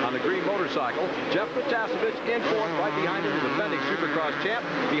 6th. On the green motorcycle, Jeff Matasevich in 4th, right behind him, the defending Supercross champ.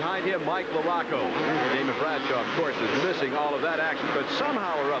 Behind him, Mike LaRocco. Damon Bradshaw, of course, is missing all of that action, but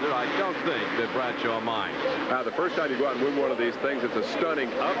somehow or other, I don't think that Bradshaw minds. The first time you go out and win one of these things, it's a stunning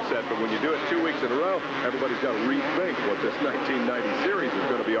upset, but when you do it 2 weeks in a row, everybody's got to rethink what this 1990 series is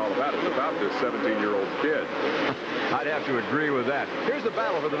going to be all about. It's about this 17-year-old kid. I'd have to agree with that. Here's the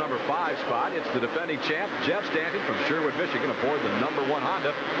battle for the number 5 spot. It's the defending champ, Jeff Stanton from Sherwood, Michigan, aboard the number 1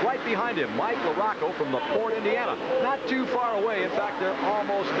 Honda. Right behind him, Mike LaRocco from LaPorte, Indiana. Not too far away. In fact, they're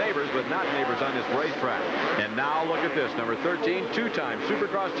almost neighbors, but not neighbors on this racetrack. And now look at this. Number 13, 2-time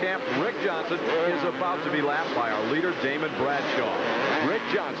Supercross champ Rick Johnson is about to be lapped by our leader, Damon Bradshaw. Rick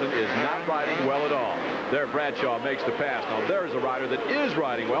Johnson is not riding well at all. There, Bradshaw makes the pass. Now, there's a rider that is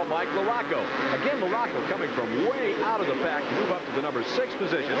riding well, Mike LaRocco. Again, LaRocco coming from way out of the pack to move up to the number 6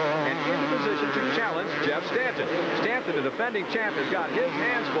 position and into position to challenge Jeff Stanton. Stanton, the defending champ, has got his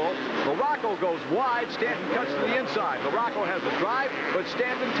hands full. LaRocco goes wide. Stanton cuts to the inside. LaRocco has the drive, but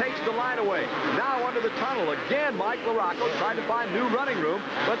Stanton takes the line away. Now under the tunnel, again, Mike LaRocco trying to find new running room,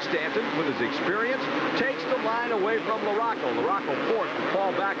 but Stanton, with his experience, takes the line away from LaRocco. LaRocco forced to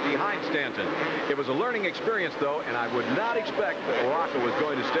fall back behind Stanton. It was a learning experience, though, and I would not expect that LaRocco was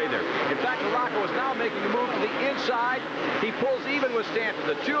going to stay there. In fact, LaRocco is now making a move to the inside. He pulls even with Stanton.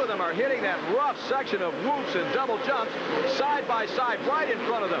 The two of them are hitting that rough section of whoops and double jumps side by side right in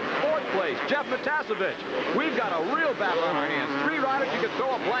front of them. Fourth place, Jeff Matasevich. We've got a real battle on our hands. Three riders, you could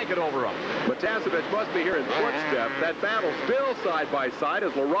throw a blanket over them. Matasevich must be here in footstep. That battle still side by side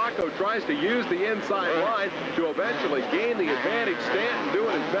as LaRocco tries to use the inside line to eventually gain the advantage. Stanton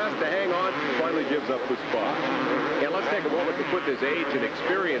doing his best to hang on, finally gives up the spot. And let's take a moment to put this age and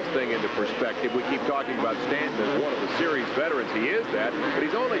experience thing into perspective. We keep talking about Stanton as one of the series veterans. He is that, but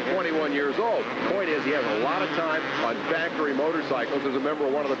he's only 21 years old. Point is, he has a lot of time on factory motorcycles as a member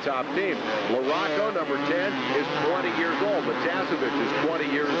of one of the top teams. LaRocco, number 10, is 20 years old. Matasevich is 20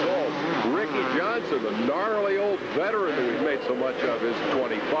 years old. Ricky Johnson, the gnarly old veteran that we've made so much of, is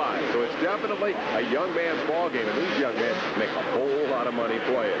 25. So it's definitely a young man's ball game, and these young men make a whole lot of money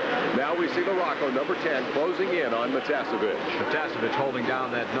playing. Now we see LaRocco, number 10, closing in on Matasevich. Matasevich holding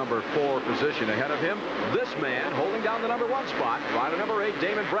down that number 4 position. Ahead of him, this man holding down the number 1 spot. Rider number 8,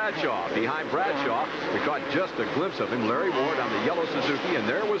 Damon Bradshaw. Behind Bradshaw, we caught just a glimpse of him, Larry Ward on the yellow Suzuki, and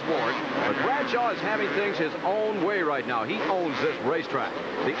there was Ward. But Bradshaw is having things his own way right now. He owns this racetrack.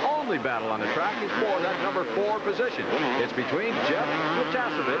 The only battle on the track is for that number 4 position. It's between Jeff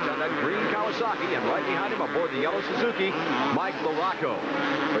Matasevich on that green Kawasaki, and right behind him aboard the yellow Suzuki, Mike LaRocco.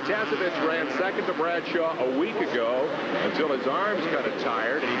 Matasevich ran second to Bradshaw a week ago until his arms kind of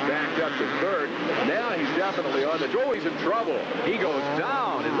tired, and he backed up to third. Now he's definitely on the... Oh, he's in trouble. He goes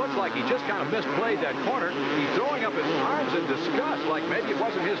down. It looks like he just kind of misplayed that corner. He's throwing up his arms in disgust, like maybe it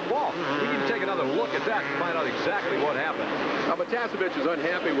wasn't his fault. We need to take another look at that to find out exactly what happened. Now, Matasevich is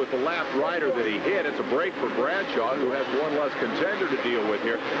unhappy with the lap rider that he hit. It's a break for Bradshaw, who has one less contender to deal with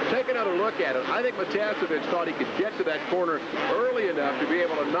here. Take another look at it. I think Matasevich thought he could get to that corner early enough to be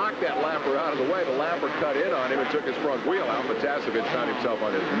able to knock that lapper out of the way. The lapper cut in on him and took his front wheel out. Matasevich found himself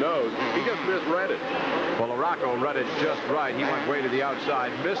on his nose. He just misread it. Well, LaRocco read it just right. He went way to the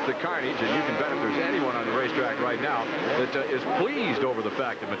outside, missed the carnage, and you can bet if there's anyone on the racetrack right now that is pleased over the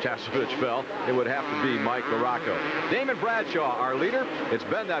fact that Matasevich fell, it would have to be Mike LaRocco. Damon Bradshaw, our leader. It's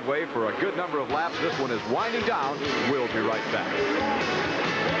been that way for a good number of laps. This one is winding down. We'll be right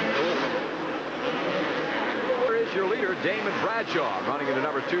back. Your leader, Damon Bradshaw, running into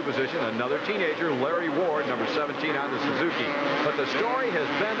number 2 position. Another teenager, Larry Ward, number 17 on the Suzuki. But the story has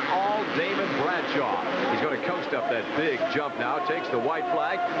been all Damon Bradshaw. He's going to coast up that big jump now, takes the white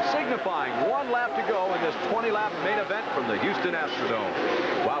flag, signifying 1 lap to go in this 20-lap main event from the Houston Astrodome.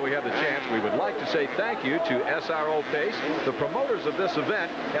 While we have the chance, we would like to say thank you to SRO Pace, the promoters of this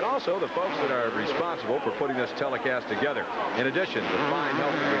event, and also the folks that are responsible for putting this telecast together. In addition, the fine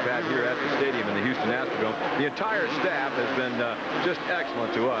help that we've had here at the stadium in the Houston Astrodome, the entire staff has been just excellent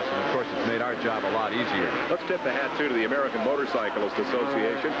to us, and of course it's made our job a lot easier. Let's tip the hat too to the American Motorcyclist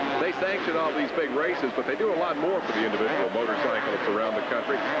Association. They sanction all these big races, but they do a lot more for the individual motorcyclists around the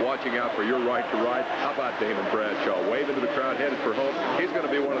country, watching out for your right to ride. How about Damon Bradshaw, waving to the crowd, headed for home? He's going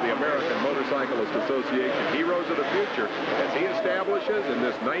to be one of the American Motorcyclist Association heroes of the future as he establishes in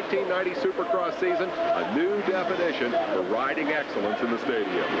this 1990 Supercross season a new definition for riding excellence in the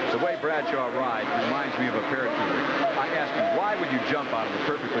stadium. The way Bradshaw rides reminds me of a paratrooper. I asked him, why would you jump out of a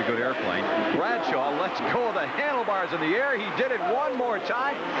perfectly good airplane? Bradshaw lets go of the handlebars in the air. He did it one more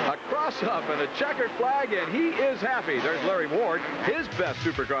time. A cross-up and a checkered flag, and he is happy. There's Larry Ward, his best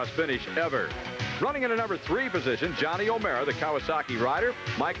Supercross finish ever. Running in a number 3 position, Johnny O'Mara, the Kawasaki rider.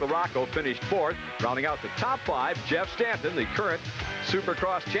 Mike LaRocco finished 4th. Rounding out the top 5, Jeff Stanton, the current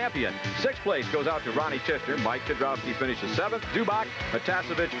Supercross champion. 6th place goes out to Ronnie Tischner. Mike Kidrowski finishes 7th. Dubach,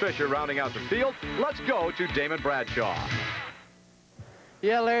 Matasevich, Fisher rounding out the field. Let's go to Damon Bradshaw.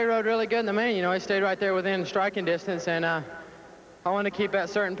 Yeah, Larry rode really good in the main. You know, he stayed right there within striking distance, and I wanted to keep that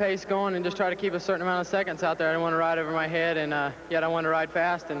certain pace going and just try to keep a certain amount of seconds out there. I didn't want to ride over my head, and yet I wanted to ride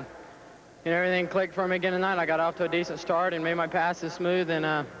fast, and you know, everything clicked for me again tonight. I got off to a decent start and made my passes smooth, and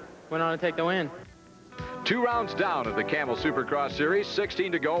went on to take the win. 2 rounds down of the Camel Supercross Series,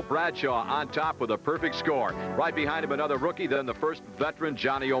 16 to go. Bradshaw on top with a perfect score. Right behind him, another rookie, then the first veteran,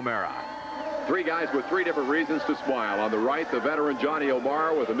 Johnny O'Mara. 3 guys with 3 different reasons to smile. On the right, the veteran Johnny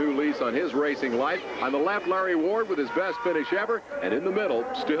O'Mara with a new lease on his racing life. On the left, Larry Ward with his best finish ever. And in the middle,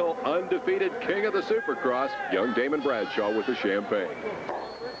 still undefeated king of the Supercross, young Damon Bradshaw with the champagne.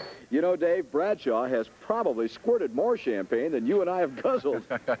 You know, Dave, Bradshaw has probably squirted more champagne than you and I have guzzled.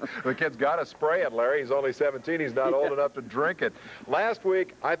 The kid's got to spray it, Larry. He's only 17. He's not old enough to drink it. Last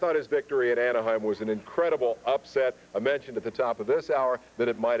week, I thought his victory at Anaheim was an incredible upset. I mentioned at the top of this hour that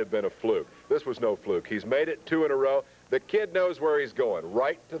it might have been a fluke. This was no fluke. He's made it 2 in a row. The kid knows where he's going,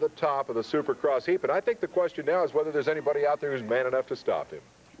 right to the top of the supercross heap. And I think the question now is whether there's anybody out there who's man enough to stop him.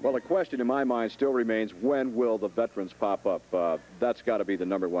 Well, the question in my mind still remains, when will the veterans pop up? That's got to be the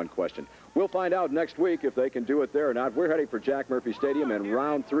 #1 question. We'll find out next week if they can do it there or not. We're heading for Jack Murphy Stadium in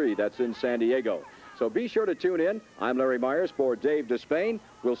round 3. That's in San Diego. So be sure to tune in. I'm Larry Myers for Dave Despain.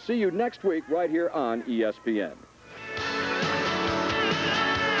 We'll see you next week right here on ESPN.